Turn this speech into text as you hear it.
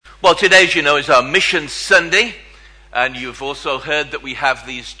Well, today, as you know, is our Mission Sunday, and you've also heard that we have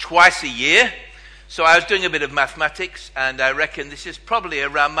these twice a year. So I was doing a bit of mathematics, and I reckon this is probably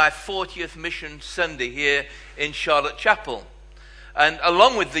around my 40th Mission Sunday here in Charlotte Chapel. And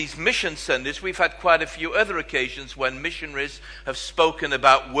along with these Mission Sundays, we've had quite a few other occasions when missionaries have spoken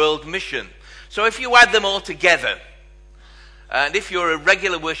about world mission. So if you add them all together, and if you're a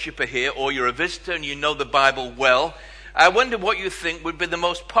regular worshipper here, or you're a visitor and you know the Bible well, I wonder what you think would be the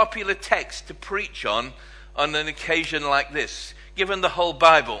most popular text to preach on an occasion like this, given the whole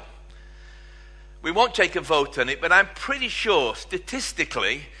Bible. We won't take a vote on it, but I'm pretty sure,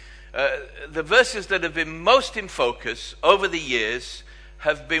 statistically, the verses that have been most in focus over the years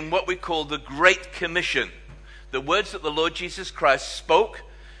have been what we call the Great Commission, the words that the Lord Jesus Christ spoke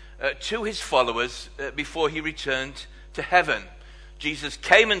to his followers before he returned to heaven. Jesus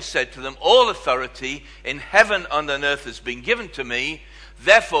came and said to them, "All authority in heaven and on earth has been given to me.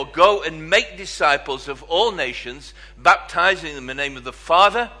 Therefore go and make disciples of all nations, baptizing them in the name of the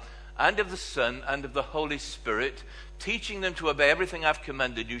Father and of the Son and of the Holy Spirit, teaching them to obey everything I've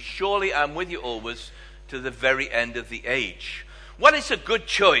commanded you. Surely I'm with you always to the very end of the age." What is a good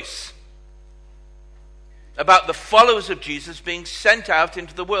choice about the followers of Jesus being sent out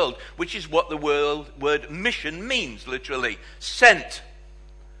into the world, which is what the word mission means, literally. Sent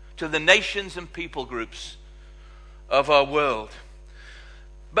to the nations and people groups of our world.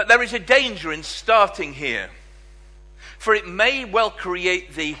 But there is a danger in starting here, for it may well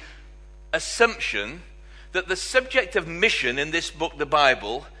create the assumption that the subject of mission in this book, the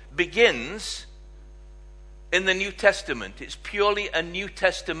Bible, begins in the New Testament. It's purely a New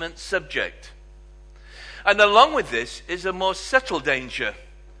Testament subject. And along with this is a more subtle danger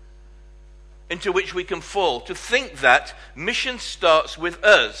into which we can fall, to think that mission starts with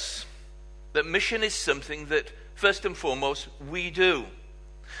us, that mission is something that, first and foremost, we do.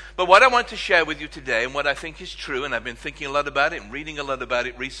 But what I want to share with you today, and what I think is true, and I've been thinking a lot about it and reading a lot about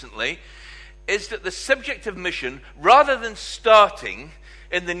it recently, is that the subject of mission, rather than starting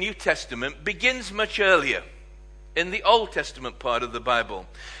in the New Testament, begins much earlier, in the Old Testament part of the Bible.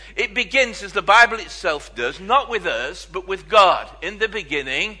 It begins, as the Bible itself does, not with us, but with God. In the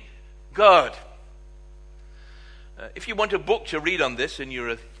beginning, God. If you want a book to read on this, and you're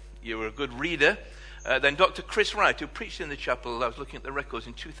a good reader, then Dr. Chris Wright, who preached in the chapel, I was looking at the records,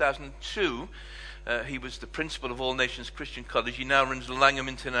 in 2002, he was the principal of All Nations Christian College. He now runs the Langham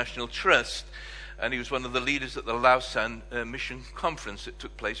International Trust, and he was one of the leaders at the Lausanne Mission Conference that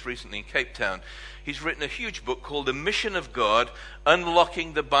took place recently in Cape Town. He's written a huge book called The Mission of God,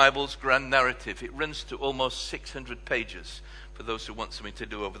 Unlocking the Bible's Grand Narrative. It runs to almost 600 pages for those who want something to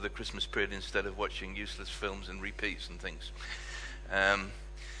do over the Christmas period instead of watching useless films and repeats and things. And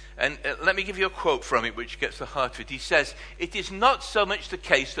let me give you a quote from it which gets the heart of it. He says, "It is not so much the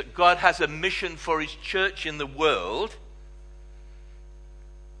case that God has a mission for his church in the world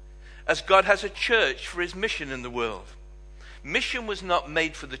as God has a church for his mission in the world. Mission was not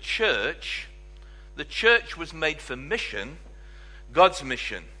made for the church was made for mission, God's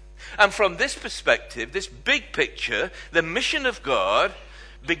mission." And from this perspective, this big picture, the mission of God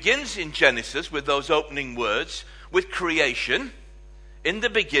begins in Genesis with those opening words, with creation. In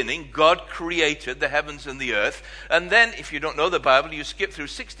the beginning, God created the heavens and the earth. And then, if you don't know the Bible, you skip through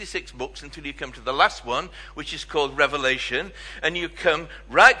 66 books until you come to the last one, which is called Revelation. And you come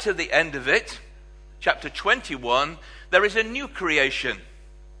right to the end of it, chapter 21, there is a new creation.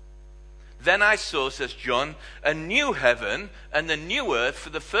 "Then I saw," says John, "a new heaven and a new earth,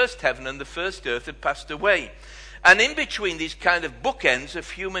 for the first heaven and the first earth had passed away." And in between these kind of bookends of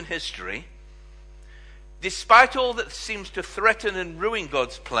human history, despite all that seems to threaten and ruin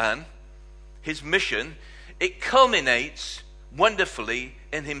God's plan, his mission, it culminates wonderfully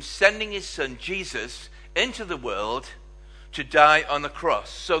in him sending his son Jesus into the world to die on the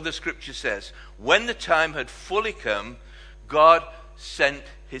cross. So the scripture says, when the time had fully come, God sent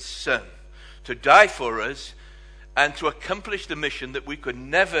his son to die for us and to accomplish the mission that we could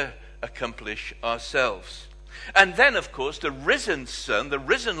never accomplish ourselves. And then, of course, the risen son, the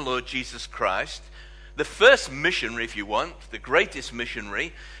risen Lord Jesus Christ, the first missionary, if you want, the greatest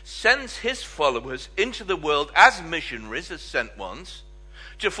missionary, sends his followers into the world as missionaries, as sent ones,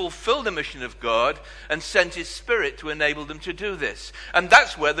 to fulfill the mission of God, and send his Spirit to enable them to do this. And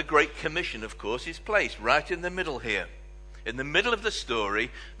that's where the Great Commission, of course, is placed, right in the middle here. In the middle of the story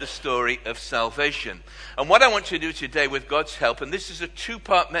of salvation. And what I want to do today, with God's help, and this is a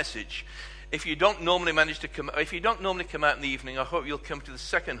two-part message. If you don't normally come out in the evening, I hope you'll come to the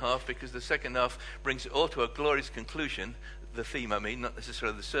second half, because the second half brings it all to a glorious conclusion. The theme, I mean, not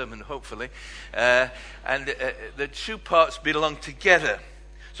necessarily the sermon, hopefully. And the two parts belong together.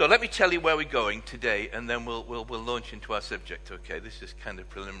 So let me tell you where we're going today, and then we'll launch into our subject. Okay, this is kind of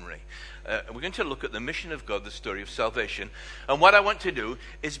preliminary. We're going to look at the mission of God, the story of salvation. And what I want to do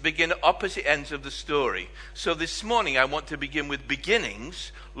is begin at opposite ends of the story. So this morning I want to begin with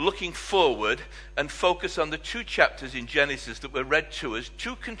beginnings, looking forward, and focus on the 2 chapters in Genesis that were read to us,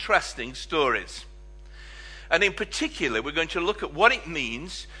 2 contrasting stories. And in particular, we're going to look at what it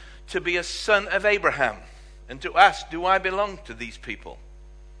means to be a son of Abraham, and to ask, do I belong to these people?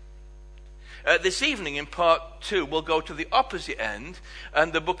 This evening in part 2, we'll go to the opposite end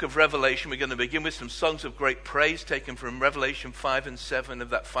and the book of Revelation. We're going to begin with some songs of great praise taken from Revelation 5 and 7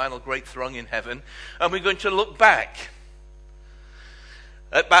 of that final great throng in heaven. And we're going to look back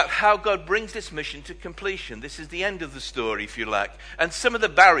about how God brings this mission to completion. This is the end of the story, if you like, and some of the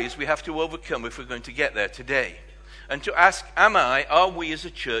barriers we have to overcome if we're going to get there today. And to ask, are we as a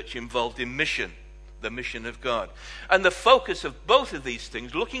church involved in mission? The mission of God. And the focus of both of these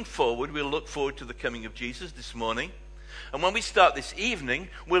things, looking forward, we'll look forward to the coming of Jesus this morning. And when we start this evening,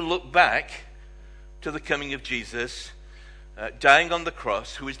 we'll look back to the coming of Jesus, dying on the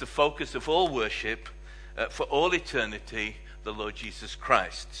cross, who is the focus of all worship for all eternity, the Lord Jesus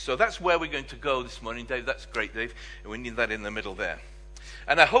Christ. So that's where we're going to go this morning, Dave. That's great, Dave. And we need that in the middle there.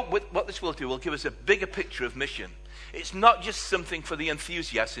 And I hope what this will do will give us a bigger picture of mission. It's not just something for the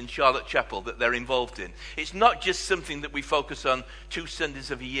enthusiasts in Charlotte Chapel that they're involved in. It's not just something that we focus on 2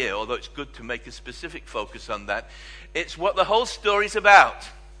 Sundays of a year, although it's good to make a specific focus on that. It's what the whole story's about.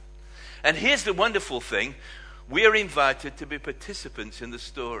 And here's the wonderful thing. We are invited to be participants in the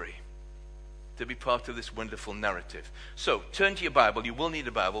story, to be part of this wonderful narrative. So turn to your Bible. You will need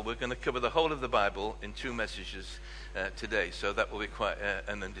a Bible. We're going to cover the whole of the Bible in 2 messages today, so that will be quite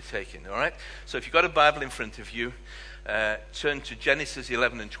an undertaking. All right, so if you've got a Bible in front of you, turn to Genesis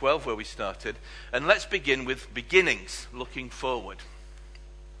 11 and 12 where we started, and let's begin with beginnings, looking forward.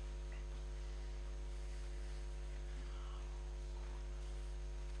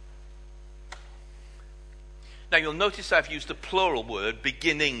 Now you'll notice I've used the plural word,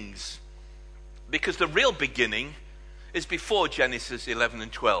 beginnings, because the real beginning is before Genesis 11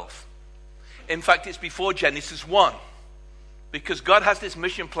 and 12. In fact, it's before Genesis 1, because God has this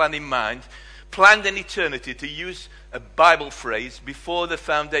mission plan in mind, planned in eternity, to use a Bible phrase, before the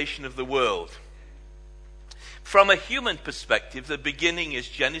foundation of the world. From a human perspective, the beginning is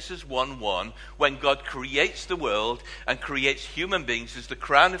Genesis 1:1, when God creates the world and creates human beings as the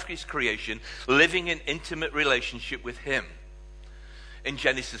crown of his creation, living in intimate relationship with him. In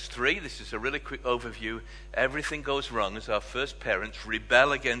Genesis 3, this is a really quick overview, everything goes wrong as our first parents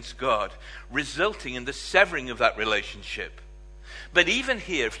rebel against God, resulting in the severing of that relationship. But even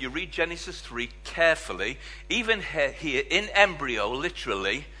here, if you read Genesis 3 carefully, even here in embryo,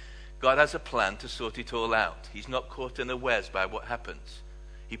 literally, God has a plan to sort it all out. He's not caught unawares by what happens.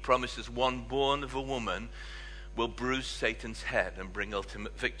 He promises one born of a woman will bruise Satan's head and bring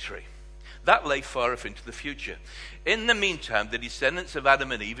ultimate victory. That lay far off into the future. In the meantime, the descendants of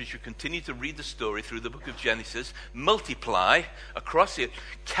Adam and Eve, as you continue to read the story through the book of Genesis, multiply across it,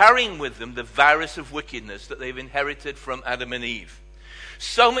 carrying with them the virus of wickedness that they've inherited from Adam and Eve.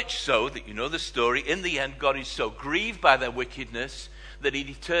 So much so that, you know the story, in the end, God is so grieved by their wickedness that he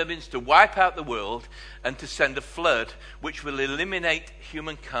determines to wipe out the world and to send a flood which will eliminate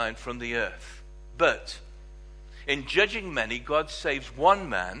humankind from the earth. But in judging many, God saves one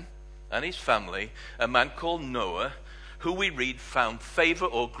man and his family, a man called Noah, who we read found favor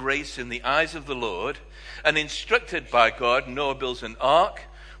or grace in the eyes of the Lord, and instructed by God, Noah builds an ark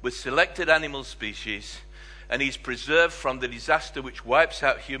with selected animal species, and he's preserved from the disaster which wipes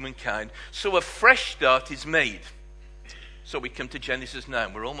out humankind. So a fresh start is made. So we come to Genesis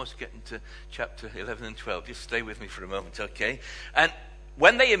 9. We're almost getting to chapter 11 and 12. Just stay with me for a moment, okay? And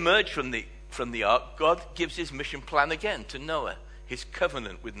when they emerge from the ark, God gives his mission plan again to Noah. His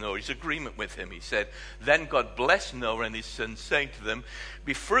covenant with Noah, his agreement with him. He said, then God blessed Noah and his sons, saying to them,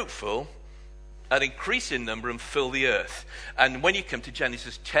 be fruitful and increase in number and fill the earth. And when you come to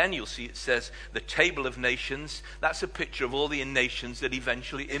Genesis 10, you'll see it says the table of nations. That's a picture of all the nations that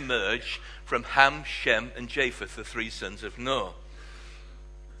eventually emerge from Ham, Shem, and Japheth, the 3 sons of Noah.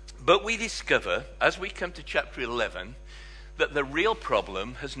 But we discover, as we come to chapter 11, that the real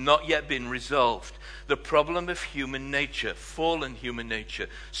problem has not yet been resolved. The problem of human nature, fallen human nature.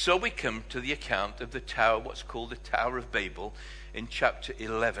 So we come to the account of the tower, what's called the Tower of Babel, in chapter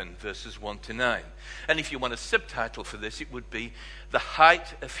 11, verses 1 to 9. And if you want a subtitle for this, it would be The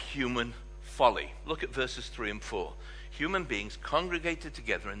Height of Human Folly. Look at verses 3 and 4. Human beings congregated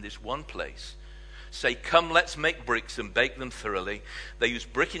together in this one place say, "Come, let's make bricks and bake them thoroughly." They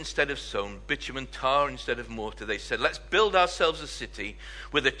used brick instead of stone, bitumen, tar instead of mortar. They said, "Let's build ourselves a city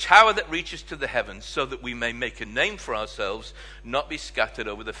with a tower that reaches to the heavens, so that we may make a name for ourselves, not be scattered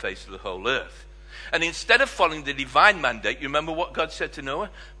over the face of the whole earth." And instead of following the divine mandate, you remember what God said to Noah?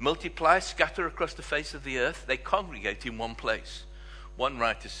 Multiply, scatter across the face of the earth. They congregate in one place. One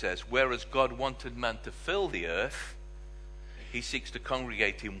writer says, whereas God wanted man to fill the earth, he seeks to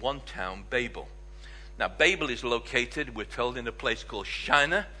congregate in one town, Babel. Now, Babel is located, we're told, in a place called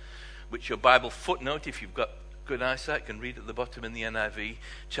Shinar, which your Bible footnote, if you've got good eyesight, can read at the bottom in the NIV,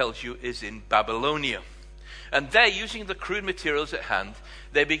 tells you is in Babylonia. And there, using the crude materials at hand,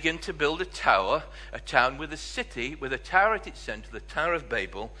 they begin to build a tower, a town with a city, with a tower at its center, the Tower of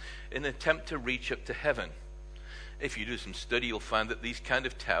Babel, in an attempt to reach up to heaven. If you do some study, you'll find that these kind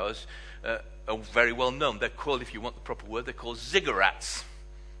of towers are very well known. They're called, if you want the proper word, they're called ziggurats.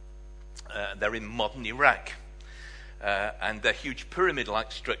 They're in modern Iraq. And they're huge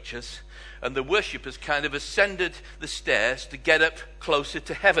pyramid-like structures. And the worshippers kind of ascended the stairs to get up closer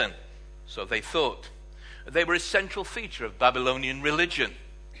to heaven. So they thought. They were a central feature of Babylonian religion.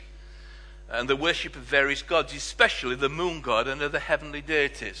 And the worship of various gods, especially the moon god and other heavenly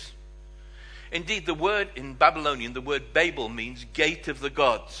deities. Indeed, the word in Babylonian, the word Babel, means gate of the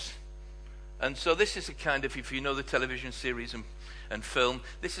gods. And so this is a kind of, if you know the television series and film,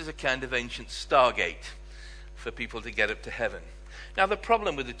 this is a kind of ancient stargate for people to get up to heaven. Now, the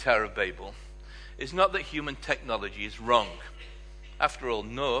problem with the Tower of Babel is not that human technology is wrong. After all,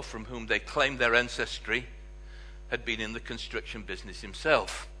 Noah, from whom they claimed their ancestry, had been in the construction business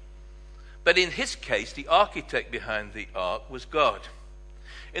himself. But in his case, the architect behind the ark was God.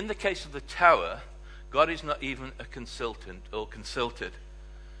 In the case of the tower, God is not even a consultant or consulted.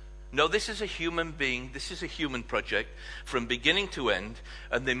 No, this is a human being, this is a human project from beginning to end,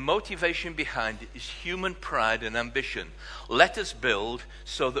 and the motivation behind it is human pride and ambition. Let us build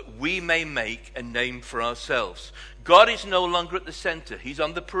so that we may make a name for ourselves. God is no longer at the center, he's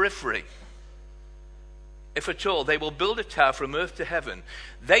on the periphery. If at all, they will build a tower from earth to heaven.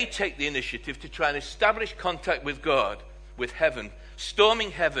 They take the initiative to try and establish contact with God, with heaven,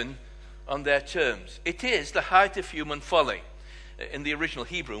 storming heaven on their terms. It is the height of human folly. In the original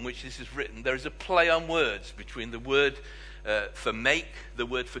Hebrew in which this is written, there is a play on words between the word for make, the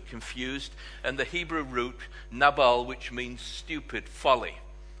word for confused, and the Hebrew root nabal, which means stupid, folly.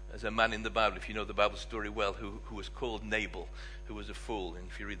 There's a man in the Bible, if you know the Bible story well, who was called Nabal, who was a fool. And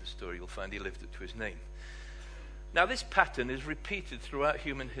if you read the story, you'll find he lived up to his name. Now, this pattern is repeated throughout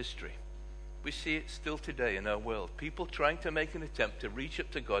human history. We see it still today in our world. People trying to make an attempt to reach up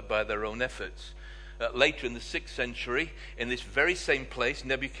to God by their own efforts. Later in the 6th century, in this very same place,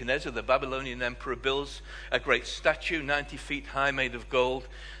 Nebuchadnezzar, the Babylonian emperor, builds a great statue, 90 feet high, made of gold,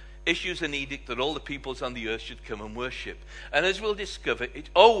 issues an edict that all the peoples on the earth should come and worship. And as we'll discover,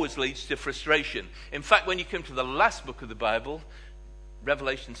 it always leads to frustration. In fact, when you come to the last book of the Bible,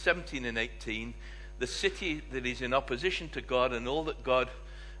 Revelation 17 and 18, the city that is in opposition to God and all that God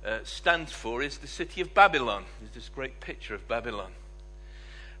stands for is the city of Babylon. There's this great picture of Babylon.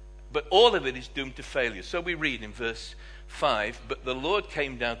 But all of it is doomed to failure. So we read in verse 5, "But the Lord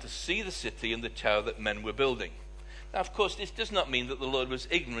came down to see the city and the tower that men were building." Now, of course, this does not mean that the Lord was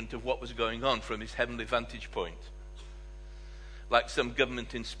ignorant of what was going on from his heavenly vantage point. Like some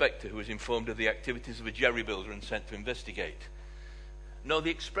government inspector who was informed of the activities of a jerry builder and sent to investigate. No, the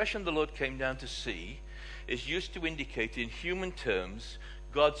expression "the Lord came down to see" is used to indicate in human terms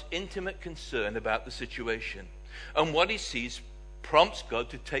God's intimate concern about the situation. And what he sees prompts God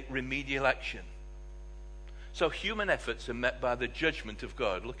to take remedial action. So human efforts are met by the judgment of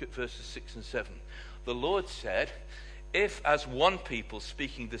God. Look at verses 6 and 7. The Lord said, if as one people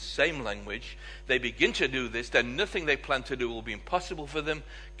speaking the same language, they begin to do this, then nothing they plan to do will be impossible for them.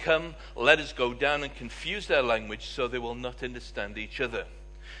 Come, let us go down and confuse their language so they will not understand each other.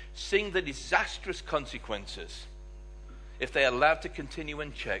 Seeing the disastrous consequences, if they are allowed to continue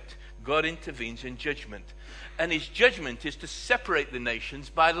unchecked, God intervenes in judgment. And his judgment is to separate the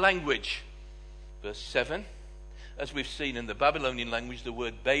nations by language. Verse 7, as we've seen in the Babylonian language, the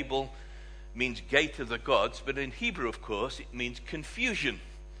word Babel means gate of the gods, but in Hebrew, of course, it means confusion.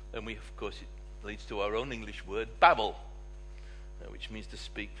 And of course, it leads to our own English word, babble, which means to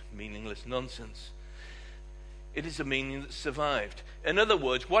speak meaningless nonsense. It is a meaning that survived. In other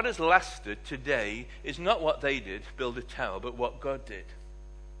words, what has lasted today is not what they did, build a tower, but what God did.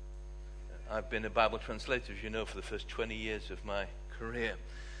 I've been a Bible translator, as you know, for the first 20 years of my career.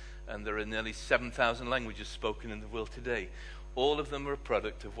 And there are nearly 7,000 languages spoken in the world today. All of them are a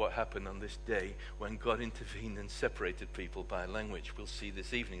product of what happened on this day when God intervened and separated people by language. We'll see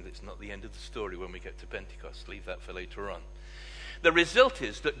this evening that's not the end of the story when we get to Pentecost. Leave that for later on. The result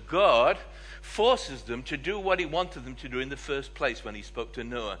is that God forces them to do what he wanted them to do in the first place when he spoke to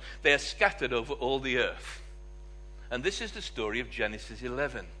Noah. They are scattered over all the earth. And this is the story of Genesis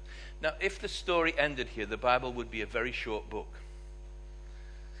 11. Now, if the story ended here, the Bible would be a very short book.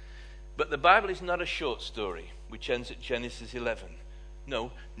 But the Bible is not a short story, which ends at Genesis 11.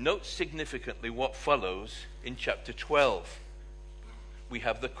 No, note significantly what follows in chapter 12. We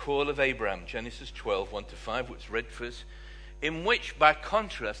have the call of Abraham, Genesis 12, 1-5, which is read for us, in which, by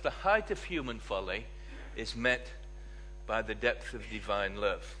contrast, the height of human folly is met by the depth of divine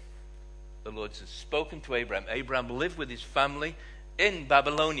love. The Lord has spoken to Abraham. Abraham lived with his family in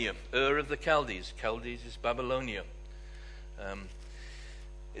Babylonia, Ur of the Chaldees. Chaldees is Babylonia.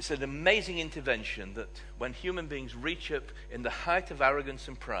 It's an amazing intervention that when human beings reach up in the height of arrogance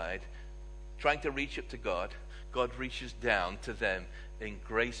and pride, trying to reach up to God, God reaches down to them in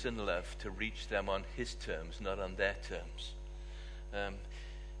grace and love to reach them on his terms, not on their terms.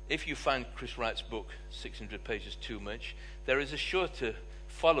 If you find Chris Wright's book, 600 pages too much, there is a shorter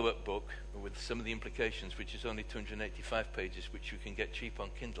follow-up book with some of the implications, which is only 285 pages, which you can get cheap on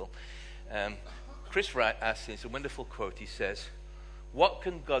Kindle. Chris Wright asks, it's a wonderful quote, he says, "What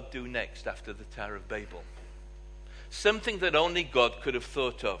can God do next after the Tower of Babel?" Something that only God could have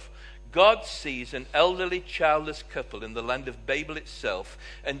thought of. God sees an elderly, childless couple in the land of Babel itself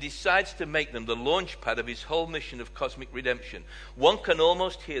and decides to make them the launch pad of his whole mission of cosmic redemption. One can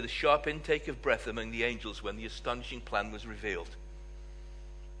almost hear the sharp intake of breath among the angels when the astonishing plan was revealed.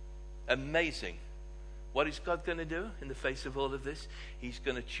 Amazing. What is God going to do in the face of all of this? He's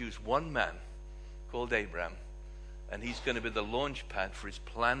going to choose one man called Abraham, and he's going to be the launch pad for his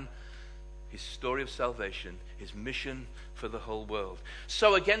plan, his story of salvation, his mission for the whole world.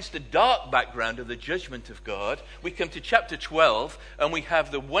 So against the dark background of the judgment of God, we come to chapter 12, and we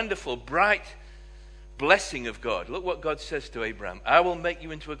have the wonderful, bright blessing of God. Look what God says to Abraham. "I will make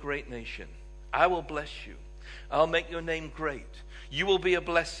you into a great nation. I will bless you. I'll make your name great. You will be a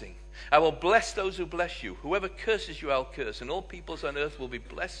blessing. I will bless those who bless you. Whoever curses you, I'll curse, and all peoples on earth will be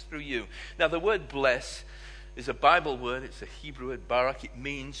blessed through you." Now, the word bless is a Bible word. It's a Hebrew word, barak. It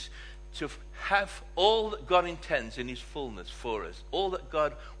means to have all that God intends in his fullness for us, all that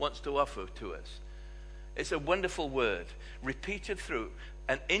God wants to offer to us. It's a wonderful word, repeated through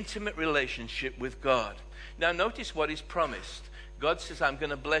an intimate relationship with God. Now, notice what is promised. God says, "I'm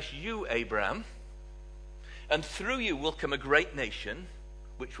going to bless you, Abraham, and through you will come a great nation,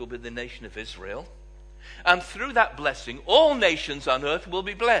 which will be the nation of Israel. And through that blessing, all nations on earth will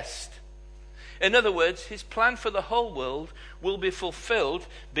be blessed." In other words, his plan for the whole world will be fulfilled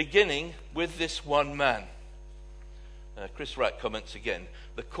beginning with this one man. Chris Wright comments again,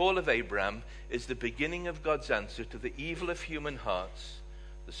 "The call of Abraham is the beginning of God's answer to the evil of human hearts,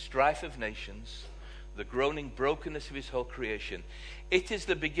 the strife of nations, the groaning brokenness of his whole creation. It is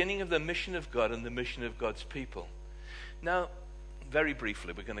the beginning of the mission of God and the mission of God's people." Now, very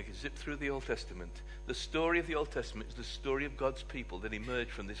briefly, we're going to zip through the Old Testament. The story of the Old Testament is the story of God's people that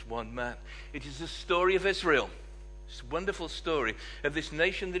emerged from this one man. It is the story of Israel. It's a wonderful story of this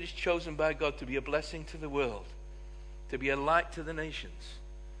nation that is chosen by God to be a blessing to the world, to be a light to the nations.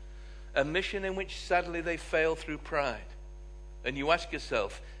 A mission in which sadly they fail through pride. And you ask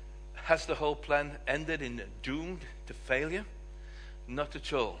yourself, has the whole plan ended in doomed to failure? Not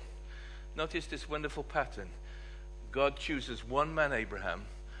at all. Notice this wonderful pattern. God chooses one man, Abraham,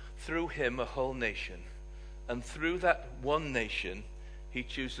 through him a whole nation. And through that one nation, he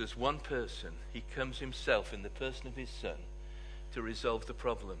chooses one person. He comes himself in the person of his son to resolve the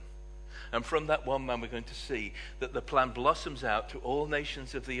problem. And from that one man, we're going to see that the plan blossoms out to all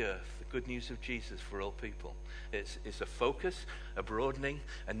nations of the earth, the good news of Jesus for all people. It's a focus, a broadening,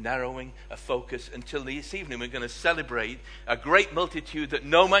 a narrowing, a focus, until this evening we're going to celebrate a great multitude that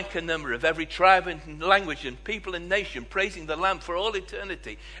no man can number, of every tribe and language and people and nation, praising the Lamb for all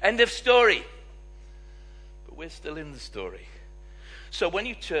eternity. End of story. But we're still in the story. So when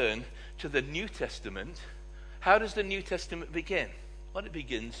you turn to the New Testament, how does the New Testament begin? Well, it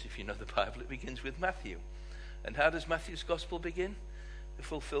begins, if you know the Bible, it begins with Matthew. And how does Matthew's gospel begin? The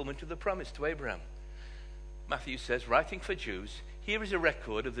fulfillment of the promise to Abraham. Matthew says, writing for Jews, here is a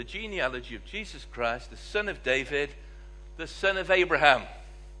record of the genealogy of Jesus Christ, the son of David, the son of Abraham.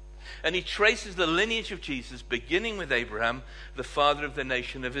 And he traces the lineage of Jesus, beginning with Abraham, the father of the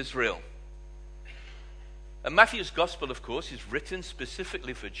nation of Israel. And Matthew's gospel, of course, is written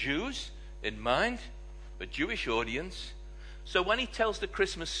specifically for Jews in mind, a Jewish audience. So when he tells the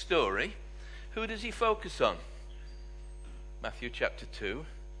Christmas story, who does he focus on? Matthew chapter 2,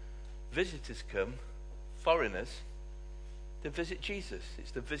 visitors come, foreigners, to visit Jesus. It's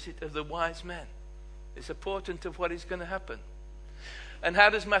the visit of the wise men. It's a portent of what is going to happen. And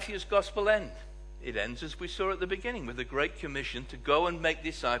how does Matthew's gospel end? It ends as we saw at the beginning, with the Great Commission to go and make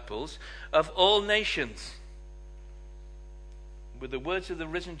disciples of all nations. With the words of the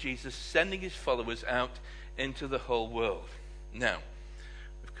risen Jesus sending his followers out into the whole world. Now,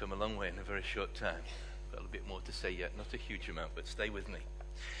 we've come a long way in a very short time. I've got a bit more to say yet, not a huge amount, but stay with me.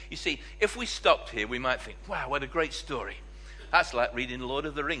 You see, if we stopped here, we might think, wow, what a great story. That's like reading Lord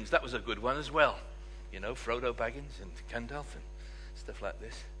of the Rings. That was a good one as well. You know, Frodo Baggins and Gandalf and stuff like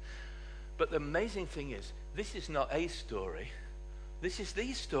this. But the amazing thing is, this is not a story. This is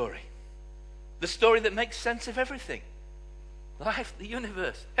the story. The story that makes sense of everything. Life, the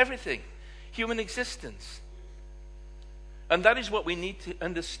universe, everything. Human existence. And that is what we need to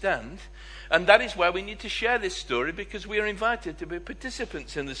understand. And that is why we need to share this story, because we are invited to be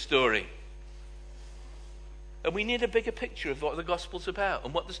participants in the story. And we need a bigger picture of what the gospel's about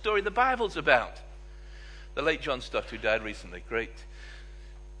and what the story of the Bible's about. The late John Stott, who died recently, great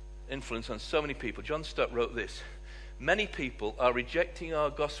influence on so many people. John Stott wrote this: many people are rejecting our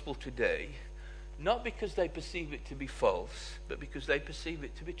gospel today, not because they perceive it to be false, but because they perceive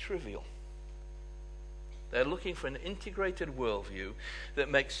it to be trivial. They're looking for an integrated worldview that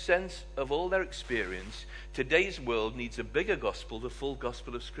makes sense of all their experience. Today's world needs a bigger gospel, the full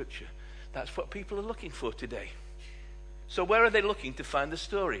gospel of Scripture. That's what people are looking for today. So where are they looking to find the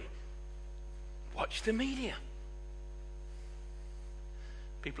story? Watch the media.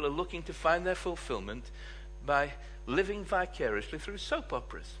 People are looking to find their fulfillment by living vicariously through soap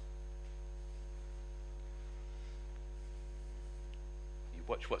operas. You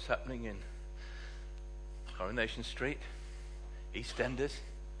watch what's happening in Coronation Street, EastEnders,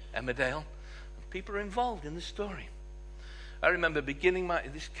 Emmerdale, and people are involved in the story. I remember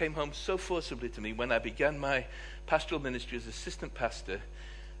this came home so forcibly to me when I began my pastoral ministry as assistant pastor,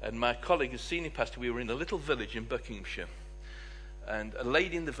 and my colleague as senior pastor. We were in a little village in Buckinghamshire, and a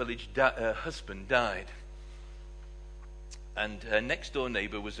lady in the village, her husband died, and her next door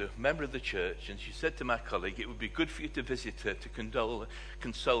neighbor was a member of the church, and she said to my colleague, it would be good for you to visit her, to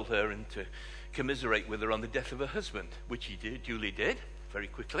console her, and to commiserate with her on the death of her husband, which he duly did, very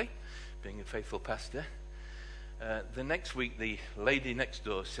quickly, being a faithful pastor. The next week, the lady next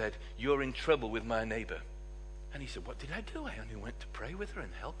door said, you're in trouble with my neighbor. And he said, what did I do? I only went to pray with her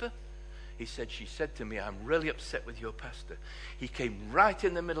and help her. He said, she said to me, I'm really upset with your pastor. He came right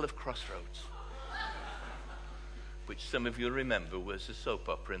in the middle of Crossroads, which some of you remember was a soap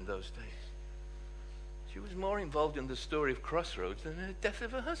opera in those days. She was more involved in the story of Crossroads than in the death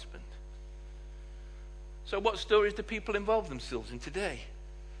of her husband. So what stories do people involve themselves in today?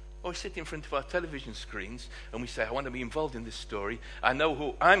 Or we sit in front of our television screens and we say, I want to be involved in this story. I know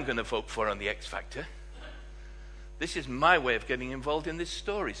who I'm going to vote for on the X Factor. This is my way of getting involved in this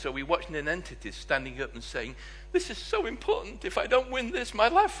story. So we watch an entity standing up and saying, this is so important. If I don't win this, my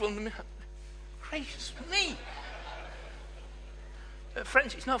life will... Gracious me.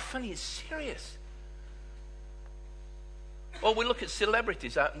 Friends, it's not funny, it's serious. Or we look at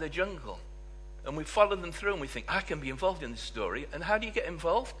celebrities out in the jungle and we follow them through and we think, I can be involved in this story. And how do you get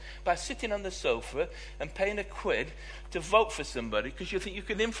involved? By sitting on the sofa and paying £1 to vote for somebody because you think you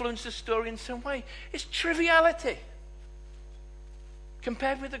can influence the story in some way. It's triviality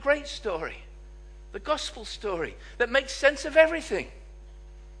compared with the great story, the gospel story that makes sense of everything.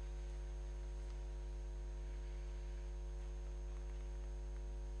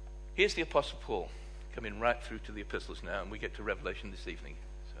 Here's the Apostle Paul coming right through to the epistles now, and we get to Revelation this evening,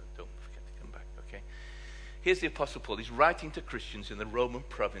 so don't forget to come back, okay? Here's the Apostle Paul. He's writing to Christians in the Roman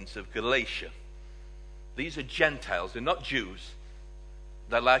province of Galatia. These are Gentiles. They're not Jews.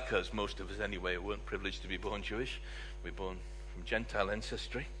 They're like us, most of us anyway. We weren't privileged to be born Jewish. We're born from Gentile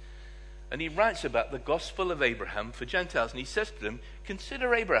ancestry. And he writes about the gospel of Abraham for Gentiles. And he says to them,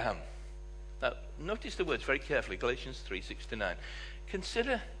 consider Abraham. Now, notice the words very carefully. Galatians 3:6-9.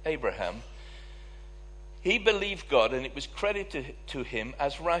 Consider Abraham. He believed God, and it was credited to him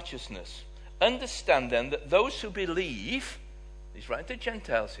as righteousness. Understand then that those who believe, he's writing to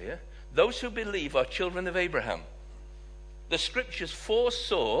Gentiles here, those who believe are children of Abraham. The scriptures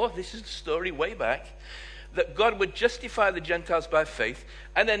foresaw, this is the story way back, that God would justify the Gentiles by faith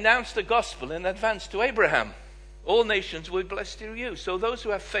and announce the gospel in advance to Abraham. All nations will be blessed through you. So those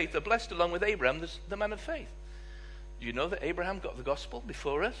who have faith are blessed along with Abraham, the man of faith. Do you know that Abraham got the gospel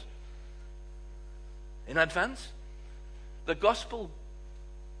before us? In advance? The gospel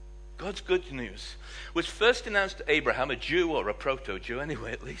God's good news, was first announced to Abraham, a Jew or a proto-Jew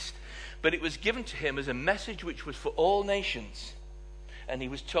anyway at least, but it was given to him as a message which was for all nations. And he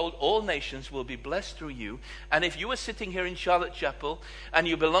was told all nations will be blessed through you. And if you are sitting here in Charlotte Chapel and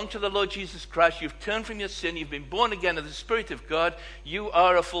you belong to the Lord Jesus Christ, you've turned from your sin, you've been born again of the Spirit of God, you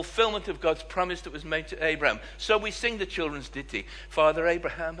are a fulfillment of God's promise that was made to Abraham. So we sing the children's ditty. Father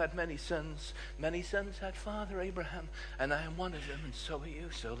Abraham had many sons had Father Abraham, and I am one of them, and so are you.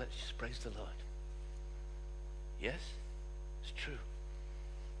 So let's just praise the Lord. Yes, it's true.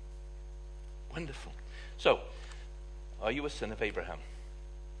 Wonderful. So, are you a son of Abraham?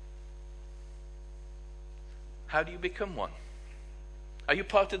 How do you become one? Are you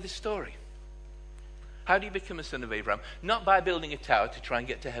part of this story? How do you become a son of Abraham? Not by building a tower to try and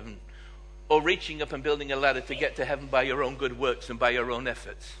get to heaven, or reaching up and building a ladder to get to heaven by your own good works and by your own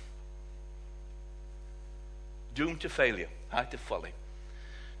efforts. Doomed to failure, height of folly.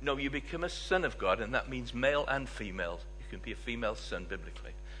 No, you become a son of God, and that means male and female. You can be a female son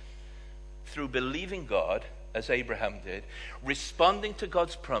biblically. Through believing God, as Abraham did, responding to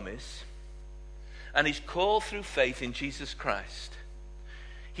God's promise, and his call through faith in Jesus Christ.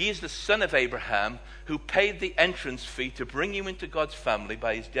 He is the son of Abraham who paid the entrance fee to bring you into God's family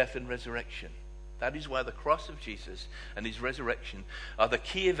by his death and resurrection. That is why the cross of Jesus and his resurrection are the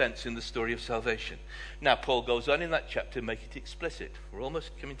key events in the story of salvation. Now, Paul goes on in that chapter to make it explicit. We're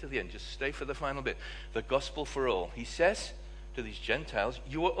almost coming to the end. Just stay for the final bit. The gospel for all. He says to these Gentiles,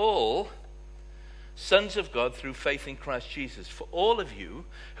 you are all sons of God through faith in Christ Jesus. For all of you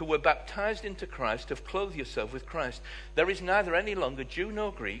who were baptized into Christ have clothed yourself with Christ. There is neither any longer Jew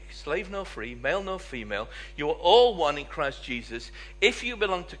nor Greek, slave nor free, male nor female. You are all one in Christ Jesus. If you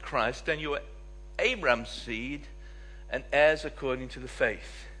belong to Christ, then you are Abraham's seed and heirs according to the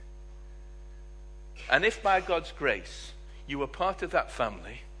faith. And if by God's grace you are part of that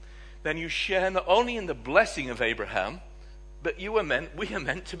family, then you share not only in the blessing of Abraham, but we are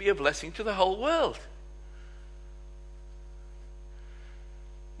meant to be a blessing to the whole world.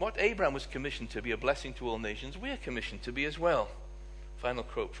 What Abraham was commissioned to be a blessing to all nations, we are commissioned to be as well. Final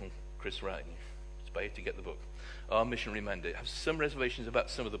quote from Chris Wright. Inspire you to get the book. Our missionary mandate. I have some reservations about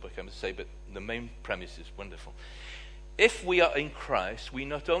some of the book, I must say, but the main premise is wonderful. If we are in Christ, we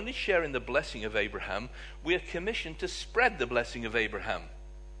not only share in the blessing of Abraham, we are commissioned to spread the blessing of Abraham.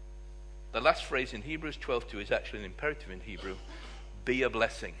 The last phrase in Hebrews 12:2 is actually an imperative in Hebrew. Be a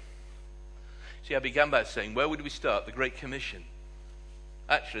blessing. See, I began by saying, where would we start? The Great Commission.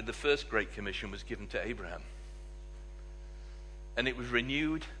 Actually, the first Great Commission was given to Abraham. And it was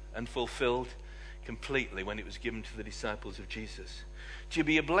renewed and fulfilled completely when it was given to the disciples of Jesus. To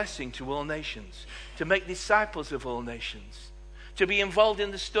be a blessing to all nations. To make disciples of all nations. To be involved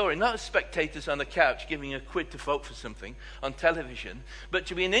in the story, not as spectators on a couch giving a quid to vote for something on television, but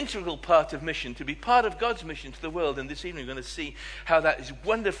to be an integral part of mission, to be part of God's mission to the world. And this evening we're going to see how that is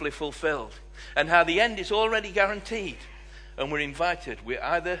wonderfully fulfilled and how the end is already guaranteed. And we're invited. We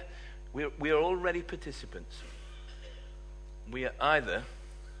are already participants. We are either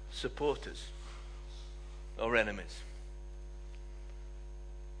supporters or enemies.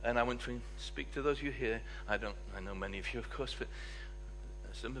 And I want to speak to those of you here. I know many of you, of course, but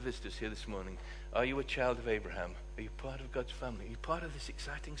some of visitors here this morning. Are you a child of Abraham? Are you part of God's family? Are you part of this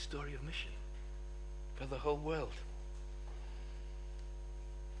exciting story of mission for the whole world?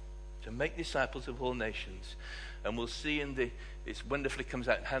 To make disciples of all nations. And we'll see it wonderfully comes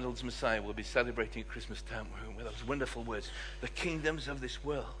out in Handel's Messiah. We'll be celebrating at Christmas time with those wonderful words. The kingdoms of this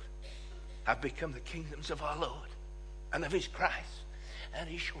world have become the kingdoms of our Lord and of his Christ. And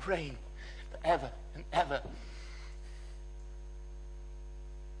he shall reign forever and ever.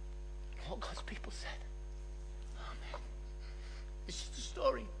 All God's people said, amen. This is the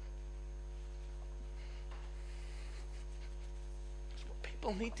story. It's what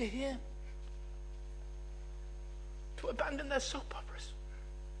people need to hear. To abandon their soap operas.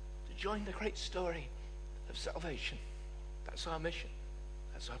 To join the great story of salvation. That's our mission.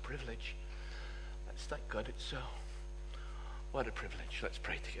 That's our privilege. Let's thank God it's so. What a privilege. Let's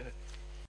pray together.